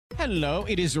Hello,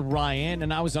 it is Ryan,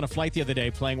 and I was on a flight the other day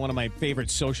playing one of my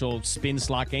favorite social spin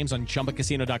slot games on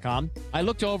ChumbaCasino.com. I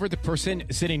looked over at the person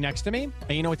sitting next to me, and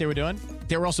you know what they were doing?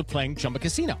 They were also playing Chumba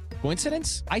Casino.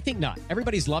 Coincidence? I think not.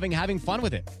 Everybody's loving having fun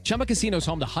with it. Chumba Casino is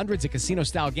home to hundreds of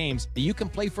casino-style games that you can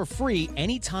play for free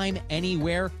anytime,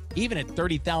 anywhere, even at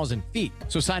 30,000 feet.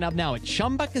 So sign up now at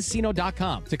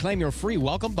ChumbaCasino.com to claim your free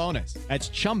welcome bonus. That's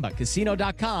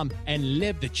ChumbaCasino.com and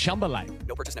live the Chumba life.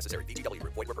 No purchase necessary. VGW.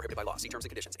 Void where prohibited by law. See terms and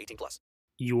conditions. 18+.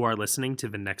 You are listening to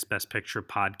the Next Best Picture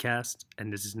podcast,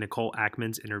 and this is Nicole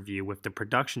Ackman's interview with the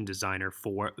production designer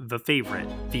for The Favorite,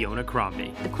 Fiona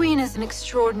Crombie. The Queen is an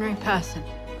extraordinary person.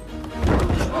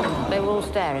 They were all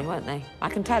staring, weren't they? I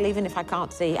can tell even if I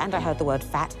can't see, and I heard the word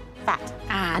fat,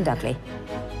 and ugly.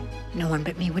 No one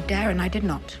but me would dare, and I did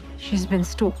not. She's been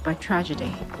stalked by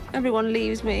tragedy. Everyone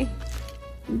leaves me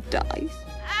and dies.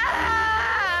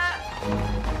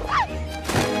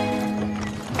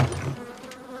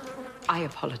 I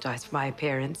apologize for my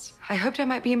appearance. I hoped I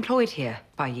might be employed here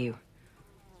by you.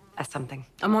 As something.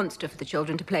 A monster for the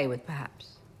children to play with,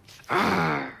 perhaps.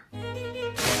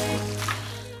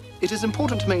 It is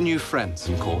important to make new friends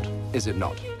in court, is it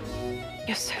not?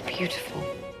 You're so beautiful.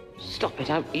 Stop it,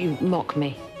 you mock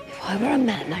me. If I were a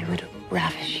man, I would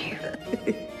ravish you.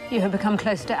 You have become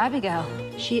close to Abigail.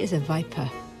 She is a viper.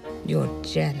 You're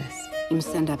jealous. You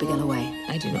must send Abigail away.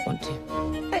 I do not want to.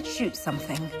 Let's shoot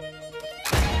something.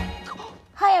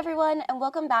 Hi everyone, and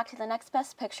welcome back to the Next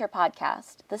Best Picture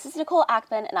podcast. This is Nicole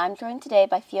Ackman, and I'm joined today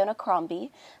by Fiona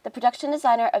Crombie, the production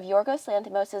designer of Yorgos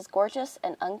Lanthimos' gorgeous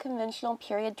and unconventional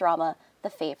period drama, The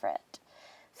Favorite.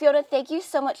 Fiona, thank you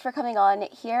so much for coming on.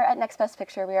 Here at Next Best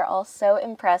Picture, we are all so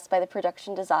impressed by the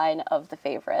production design of The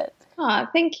Favorite.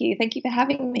 Thank you. Thank you for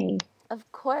having me. Of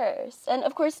course. And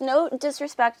of course, no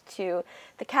disrespect to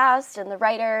the cast and the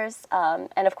writers,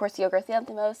 and of course, Yorgos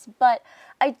Lanthimos, but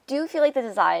I do feel like the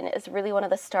design is really one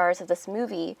of the stars of this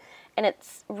movie, and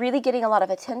it's really getting a lot of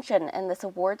attention in this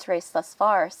awards race thus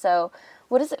far. So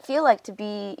what does it feel like to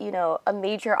be, a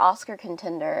major Oscar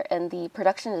contender in the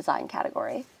production design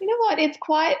category? You know what? It's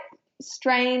quite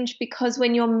strange because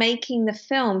when you're making the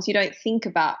films, you don't think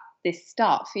about this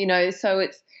stuff, so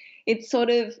it's sort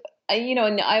of,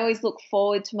 and I always look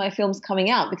forward to my films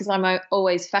coming out because I'm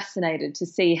always fascinated to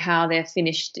see how they're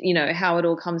finished, how it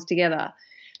all comes together.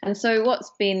 And so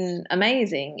what's been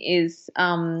amazing is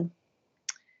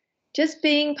just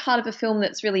being part of a film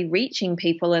that's really reaching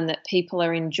people and that people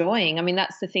are enjoying. I mean,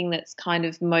 that's the thing that's kind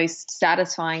of most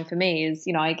satisfying for me is,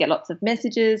 I get lots of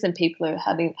messages and people are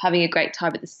having a great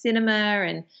time at the cinema.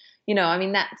 And, I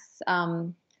mean,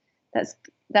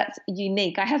 that's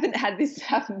unique. I haven't had this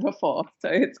happen before, so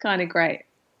it's kind of great.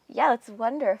 Yeah, that's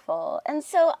wonderful. And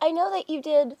so I know that you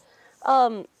did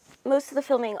most of the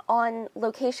filming on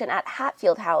location at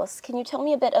Hatfield House. Can you tell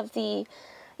me a bit of the,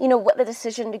 what the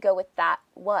decision to go with that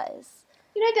was?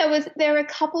 There were a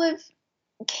couple of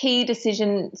key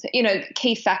decisions,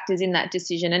 key factors in that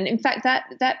decision. And in fact,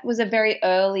 that was a very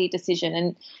early decision.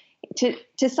 And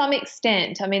to some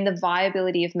extent, I mean, the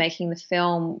viability of making the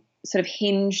film sort of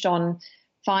hinged on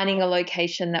finding a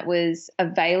location that was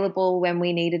available when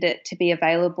we needed it to be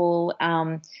available,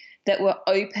 that were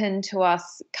open to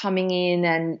us coming in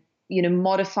and,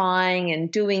 modifying and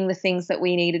doing the things that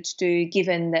we needed to do,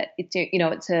 given that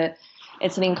it's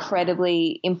an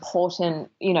incredibly important,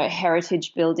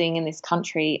 heritage building in this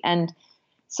country. And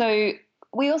so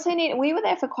we were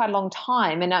there for quite a long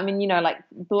time. And I mean,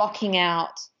 blocking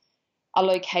out a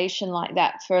location like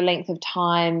that for a length of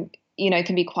time,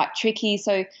 can be quite tricky.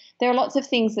 So there are lots of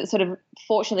things that sort of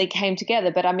fortunately came together.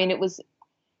 But I mean, it was,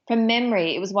 from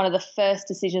memory, it was one of the first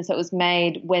decisions that was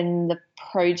made when the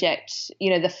project,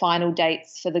 the final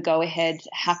dates for the go-ahead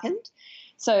happened.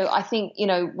 So I think,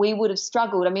 we would have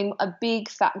struggled. I mean, a big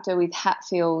factor with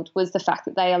Hatfield was the fact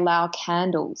that they allow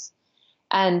candles.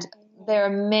 And there are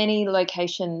many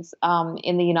locations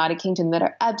in the United Kingdom that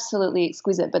are absolutely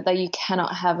exquisite, but you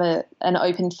cannot have an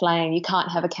open flame. You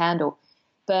can't have a candle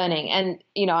burning. And,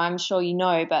 I'm sure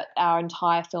but our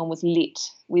entire film was lit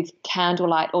with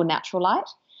candlelight or natural light.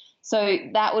 So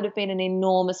that would have been an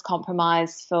enormous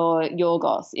compromise for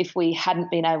Yorgos if we hadn't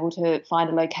been able to find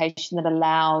a location that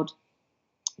allowed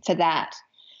for that.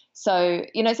 So,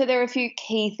 so there are a few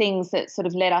key things that sort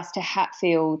of led us to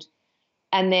Hatfield.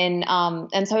 And then,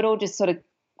 and so it all just sort of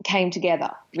came together,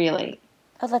 really.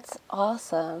 Oh, that's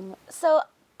awesome. So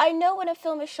I know when a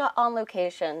film is shot on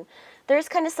location, there's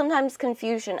kind of sometimes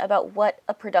confusion about what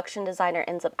a production designer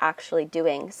ends up actually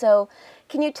doing. So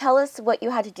can you tell us what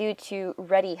you had to do to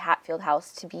ready Hatfield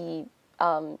House to be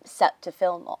set to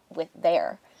film with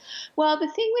there? Well, the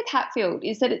thing with Hatfield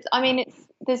is that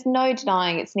there's no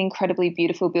denying it's an incredibly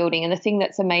beautiful building. And the thing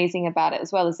that's amazing about it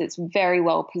as well is it's very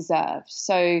well preserved.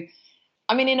 So,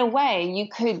 I mean, in a way, you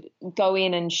could go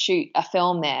in and shoot a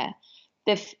film there.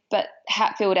 But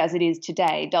Hatfield, as it is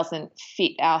today, doesn't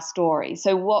fit our story.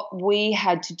 So what we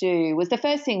had to do was, the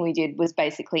first thing we did was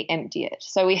basically empty it.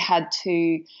 So we had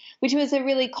to, which was a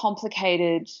really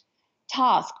complicated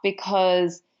task,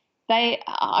 because they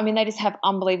just have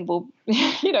unbelievable,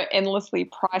 endlessly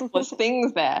priceless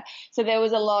things there. So there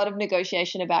was a lot of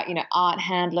negotiation about, art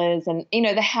handlers, and,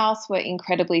 the house were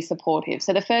incredibly supportive.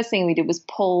 So the first thing we did was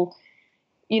pull,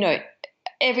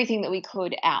 everything that we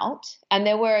could out. And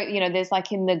there were, there's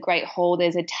like in the Great Hall,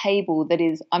 there's a table that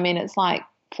is, it's like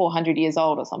 400 years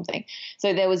old or something.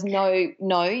 So there was we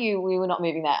were not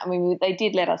moving that. They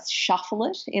did let us shuffle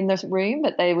it in the room,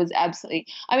 but there was absolutely,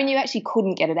 you actually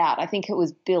couldn't get it out. I think it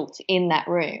was built in that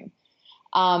room.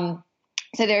 So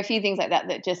there are a few things like that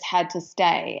that just had to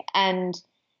stay. And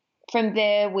from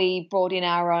there, we brought in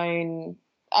our own,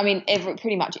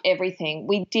 pretty much everything.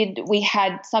 We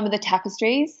had some of the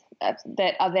tapestries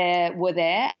that were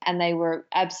there, and they were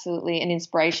absolutely an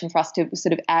inspiration for us to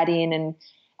sort of add in and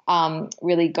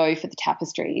really go for the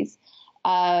tapestries.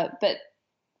 But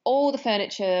all the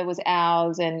furniture was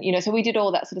ours, and, so we did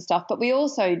all that sort of stuff. But we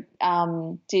also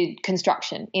did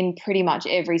construction in pretty much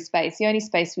every space. The only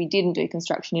space we didn't do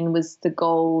construction in was the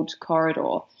gold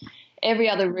corridor. Every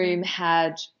other room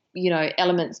had,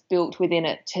 elements built within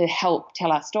it to help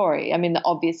tell our story. The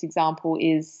obvious example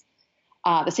is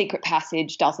the secret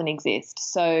passage doesn't exist.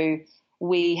 So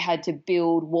we had to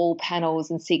build wall panels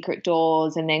and secret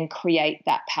doors and then create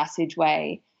that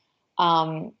passageway.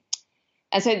 And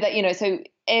so that, so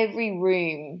every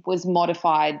room was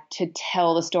modified to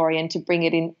tell the story and to bring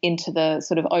it into the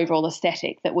sort of overall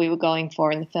aesthetic that we were going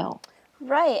for in the film.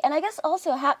 Right, and I guess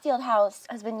also Hatfield House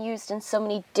has been used in so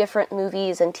many different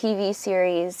movies and TV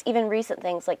series, even recent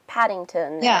things like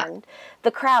Paddington and The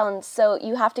Crown, so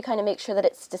you have to kind of make sure that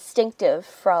it's distinctive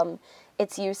from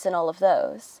its use in all of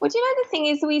those. Well, the thing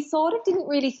is, we sort of didn't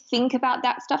really think about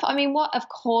that stuff. What of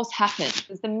course happened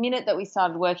was the minute that we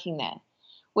started working there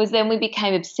was then we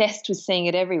became obsessed with seeing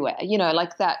it everywhere,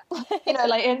 like that,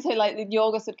 and so like the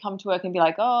Yorgos would come to work and be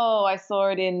like, oh, I saw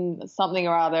it in something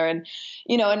or other. And,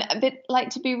 but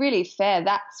like, to be really fair,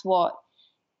 that's what,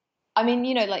 I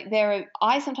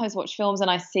sometimes watch films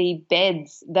and I see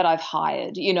beds that I've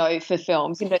hired, for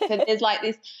films, so there's like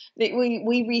this,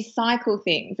 we recycle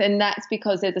things, and that's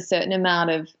because there's a certain amount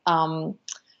of,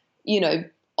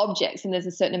 objects, and there's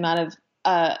a certain amount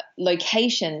of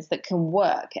locations that can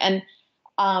work.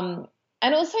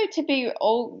 And also, to be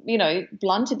all,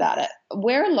 blunt about it,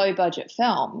 we're a low budget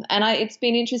film. And it's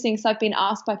been interesting because I've been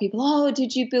asked by people, oh,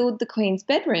 did you build the Queen's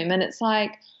bedroom? And it's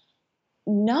like,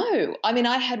 no.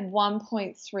 I had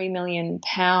 £1.3 million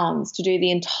to do the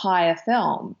entire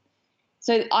film.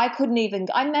 So I couldn't even,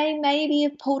 I may maybe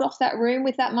have pulled off that room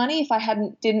with that money if I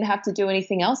didn't have to do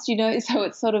anything else, So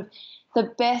it's sort of the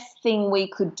best thing we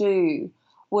could do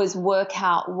was work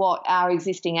out what our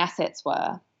existing assets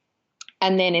were,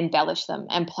 and then embellish them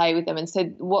and play with them. And so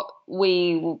what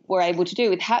we were able to do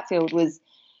with Hatfield was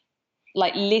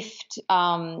like lift,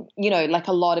 like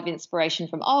a lot of inspiration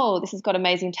from, oh, this has got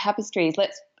amazing tapestries.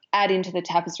 Let's add into the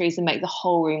tapestries and make the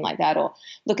whole room like that. Or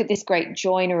look at this great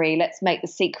joinery. Let's make the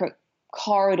secret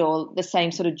corridor the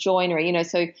same sort of joinery,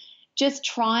 So just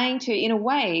trying to, in a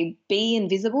way, be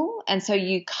invisible. And so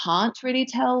you can't really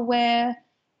tell where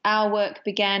our work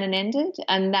began and ended,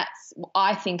 and that's,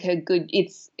 I think,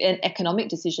 it's an economic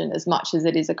decision as much as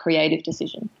it is a creative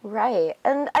decision. Right.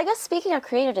 And I guess speaking of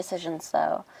creative decisions,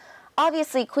 though,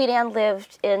 obviously Queen Anne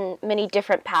lived in many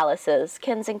different palaces,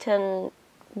 Kensington,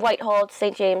 Whitehall,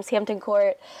 St. James, Hampton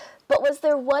Court, but was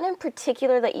there one in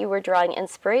particular that you were drawing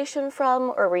inspiration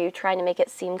from, or were you trying to make it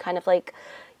seem kind of like,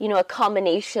 a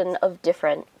combination of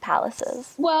different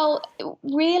palaces? Well,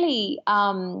 really,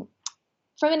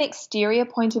 from an exterior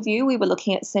point of view, we were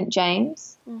looking at St.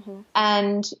 James,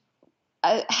 and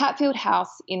Hatfield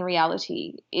House in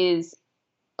reality is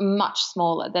much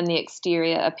smaller than the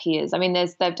exterior appears.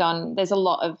 There's a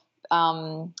lot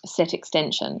of set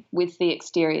extension with the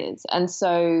exteriors, and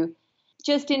so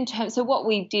just in terms, so what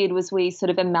we did was we sort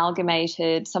of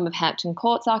amalgamated some of Hampton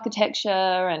Court's architecture,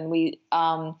 and we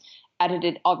added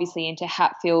it obviously into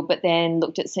Hatfield, but then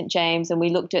looked at St. James, and we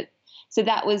looked at. So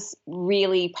that was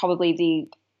really probably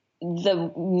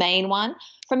the main one.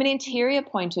 From an interior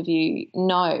point of view,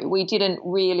 no, we didn't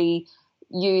really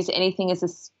use anything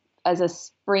as a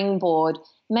springboard,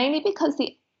 mainly because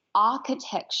the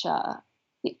architecture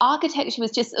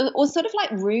was just, or sort of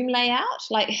like room layout,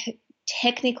 like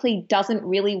technically doesn't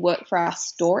really work for our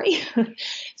story.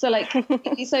 So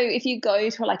if you go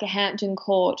to like a Hampton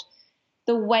Court,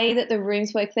 the way that the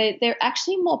rooms work, they're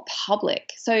actually more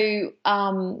public. So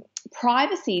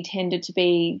privacy tended to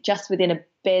be just within a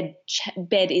bed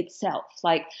itself.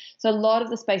 So a lot of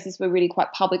the spaces were really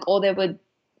quite public, or there were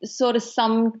sort of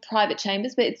some private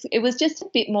chambers, but it was just a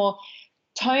bit more.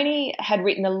 Tony had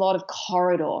written a lot of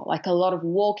corridor, like a lot of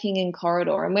walking in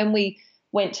corridor. And when we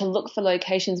went to look for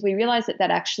locations, we realized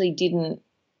that actually didn't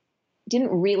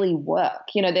really work.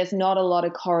 There's not a lot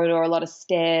of corridor, a lot of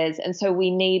stairs. And so we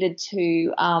needed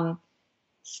to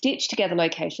stitch together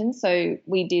locations. So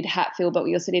we did Hatfield, but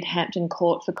we also did Hampton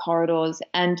Court for corridors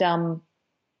and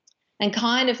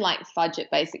kind of like fudge it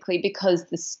basically, because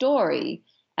the story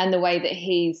and the way that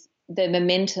the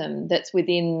momentum that's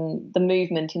within the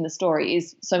movement in the story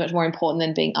is so much more important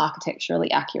than being architecturally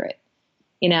accurate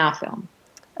in our film.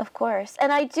 Of course.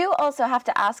 And I do also have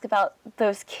to ask about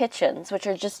those kitchens, which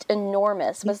are just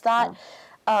enormous. Was that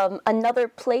another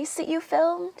place that you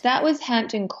filmed? That was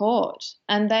Hampton Court,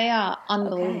 and they are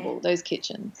unbelievable, those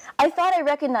kitchens. I thought I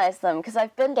recognized them because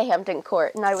I've been to Hampton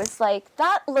Court, and I was like,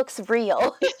 that looks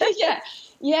real.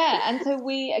 Yeah. And so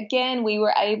we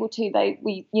were able to, they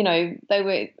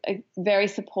were very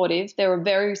supportive. There were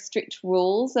very strict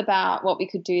rules about what we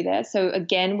could do there. So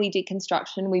again, we did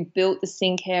construction. We built the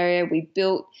sink area, we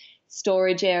built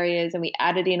storage areas, and we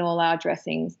added in all our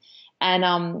dressings.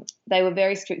 And they were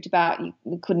very strict about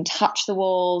we couldn't touch the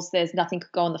walls. There's nothing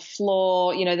could go on the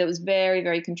floor. That was very,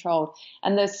 very controlled.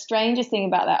 And the strangest thing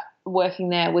about that working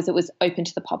there was it was open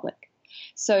to the public.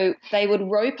 So they would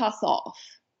rope us off.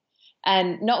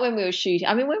 And not when we were shooting.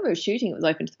 I mean, when we were shooting, it was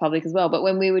open to the public as well. But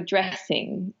when we were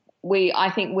dressing, I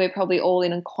think we're probably all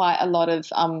in quite a lot of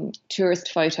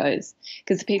tourist photos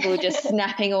because people were just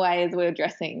snapping away as we were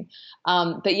dressing.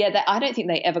 But yeah, I don't think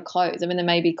they ever close. I mean, they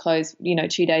may be closed,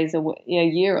 2 days a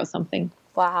year or something.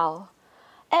 Wow.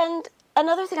 And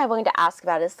another thing I wanted to ask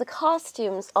about is the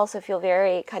costumes also feel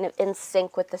very kind of in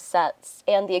sync with the sets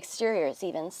and the exteriors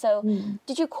even. So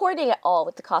did you coordinate at all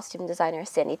with the costume designer,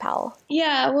 Sandy Powell?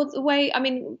 Yeah, well,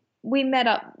 we met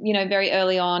up, very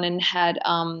early on and had,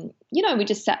 we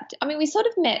just sat. I mean, we sort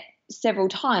of met several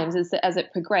times as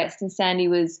it progressed, and Sandy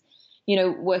was,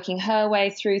 working her way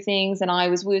through things, and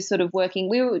we were sort of working.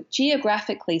 We were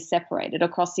geographically separated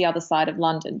across the other side of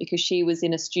London because she was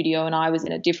in a studio and I was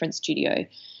in a different studio,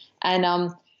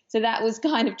 and so that was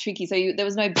kind of tricky. So there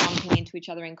was no bumping into each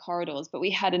other in corridors, but we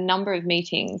had a number of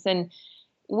meetings, and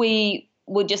we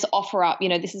would just offer up,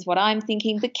 this is what I'm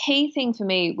thinking. The key thing for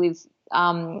me with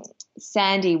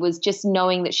Sandy was just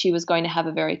knowing that she was going to have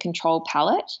a very controlled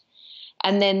palette.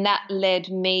 And then that led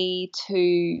me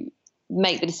to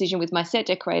make the decision with my set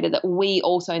decorator that we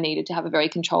also needed to have a very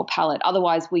controlled palette.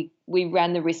 Otherwise, we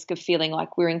ran the risk of feeling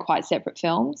like we're in quite separate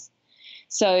films.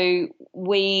 So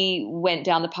we went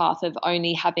down the path of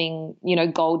only having,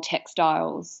 gold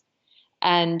textiles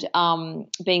and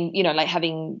being,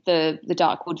 having the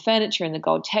dark wood furniture and the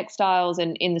gold textiles,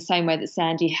 and in the same way that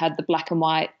Sandy had the black and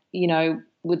white,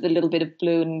 with a little bit of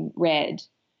blue and red,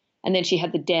 and then she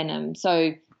had the denim.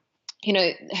 So,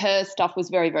 her stuff was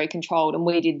very, very controlled, and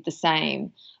we did the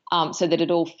same, so that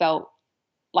it all felt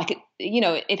like it,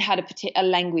 it had a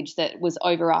language that was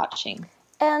overarching.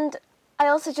 And I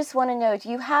also just want to know, do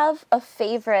you have a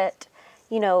favorite,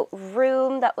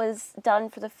 room that was done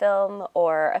for the film,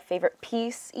 or a favorite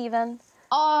piece even?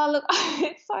 Oh, look,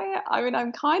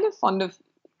 I'm kind of fond of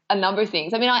a number of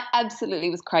things. I mean, I absolutely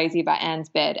was crazy about Anne's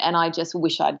bed, and I just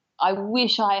wish I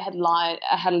had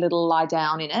a little lie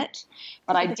down in it,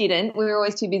 but I didn't. We were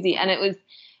always too busy, and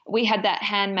we had that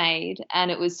handmade,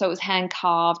 and it was hand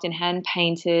carved and hand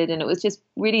painted, and it was just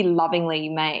really lovingly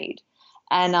made,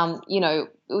 and it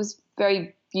was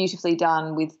very beautifully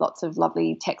done with lots of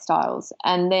lovely textiles.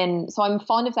 And then, so I'm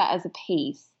fond of that as a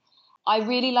piece. I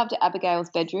really loved Abigail's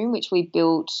bedroom, which we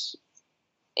built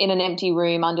in an empty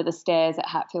room under the stairs at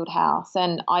Hatfield House.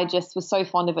 And I just was so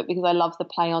fond of it because I loved the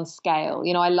play on scale.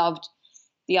 I loved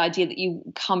the idea that you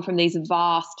come from these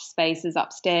vast spaces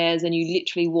upstairs and you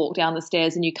literally walk down the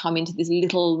stairs and you come into this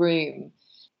little room,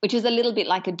 which is a little bit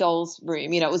like a doll's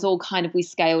room. It was all kind of, we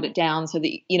scaled it down so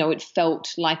that, it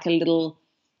felt like a little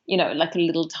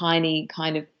tiny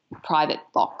kind of private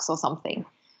box or something.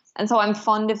 And so I'm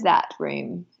fond of that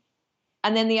room.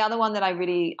 And then the other one that I'm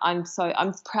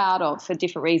proud of for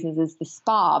different reasons is the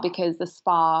spa, because the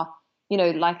spa,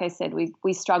 like I said,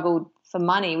 we struggled for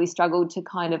money. We struggled to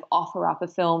kind of offer up a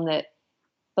film that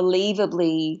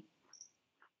believably,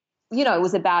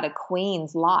 was about a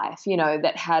queen's life,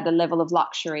 that had a level of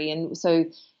luxury. And so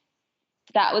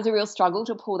that was a real struggle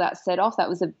to pull that set off. That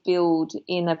was a build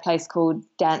in a place called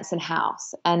Danson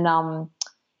House. And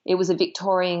it was a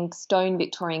stone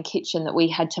Victorian kitchen that we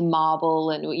had to marble,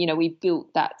 and, we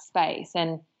built that space.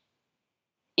 And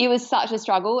it was such a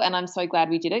struggle, and I'm so glad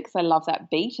we did it because I love that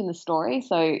beat in the story.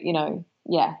 So,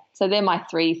 so they're my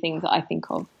 3 things that I think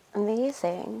of.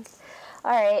 Amazing.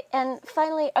 All right. And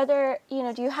finally, are there,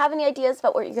 do you have any ideas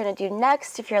about what you're going to do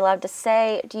next, if you're allowed to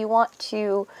say? Do you want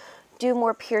to do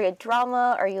more period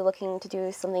drama? Are you looking to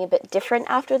do something a bit different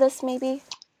after this, maybe?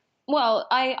 Well,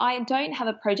 I don't have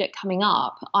a project coming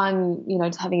up. I'm,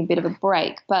 just having a bit of a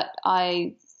break, but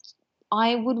I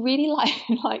would really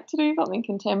like to do something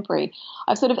contemporary.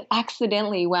 I've sort of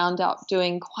accidentally wound up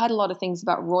doing quite a lot of things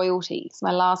about royalty. So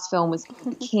my last film was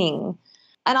The King.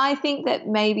 And I think that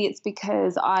maybe it's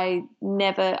because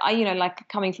like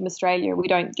coming from Australia, we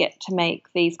don't get to make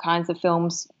these kinds of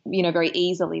films, very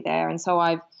easily there. And so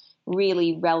I've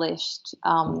really relished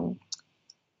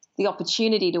the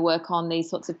opportunity to work on these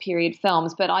sorts of period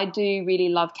films. But I do really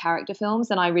love character films,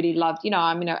 and I really loved,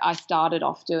 I started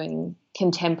off doing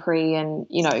contemporary and,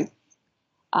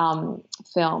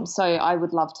 films. So I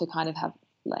would love to kind of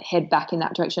head back in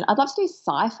that direction. I'd love to do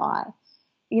sci-fi.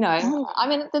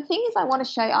 The thing is, I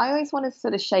always want to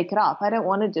sort of shake it up. I don't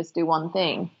want to just do one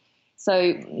thing. So,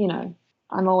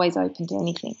 I'm always open to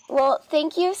anything. Well,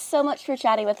 thank you so much for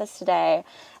chatting with us today.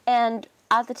 And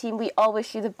at the team, we all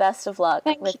wish you the best of luck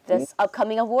with this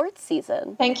upcoming awards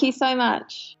season. Thank you so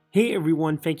much. Hey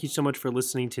everyone, thank you so much for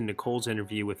listening to Nicole's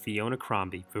interview with Fiona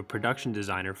Crombie, the production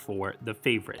designer for The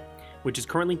Favorite, which is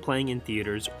currently playing in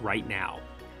theaters right now.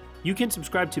 You can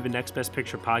subscribe to the Next Best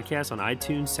Picture podcast on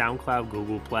iTunes, SoundCloud,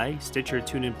 Google Play, Stitcher,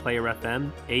 TuneIn, Player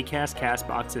FM, Acast,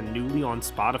 CastBox, and newly on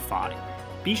Spotify.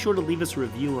 Be sure to leave us a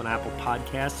review on Apple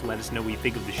Podcasts to let us know what you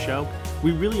think of the show.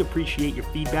 We really appreciate your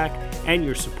feedback and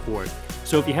your support.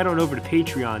 So if you head on over to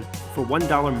Patreon for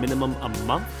 $1 minimum a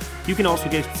month, you can also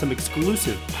get some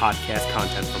exclusive podcast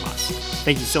content from us.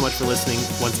 Thank you so much for listening.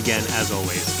 Once again, as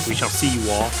always, we shall see you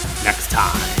all next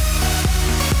time.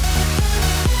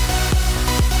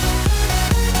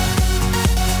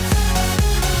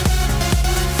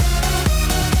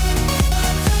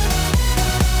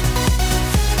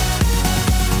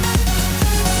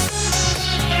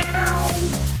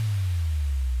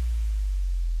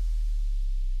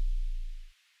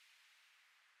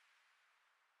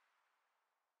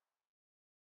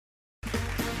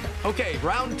 Okay,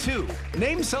 round 2.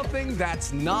 Name something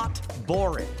that's not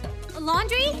boring. A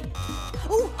laundry?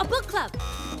 Ooh, a book club.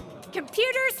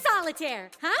 Computer solitaire,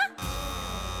 huh?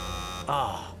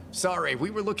 Ah, sorry, we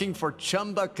were looking for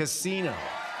Chumba Casino.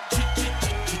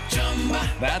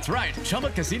 That's right,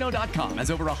 ChumbaCasino.com has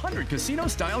over 100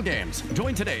 casino-style games.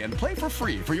 Join today and play for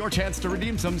free for your chance to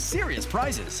redeem some serious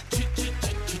prizes.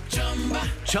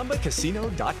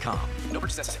 ChumbaCasino.com. No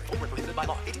purchase necessary. Void where prohibited by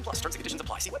law. 18+ terms and conditions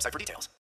apply. See website for details.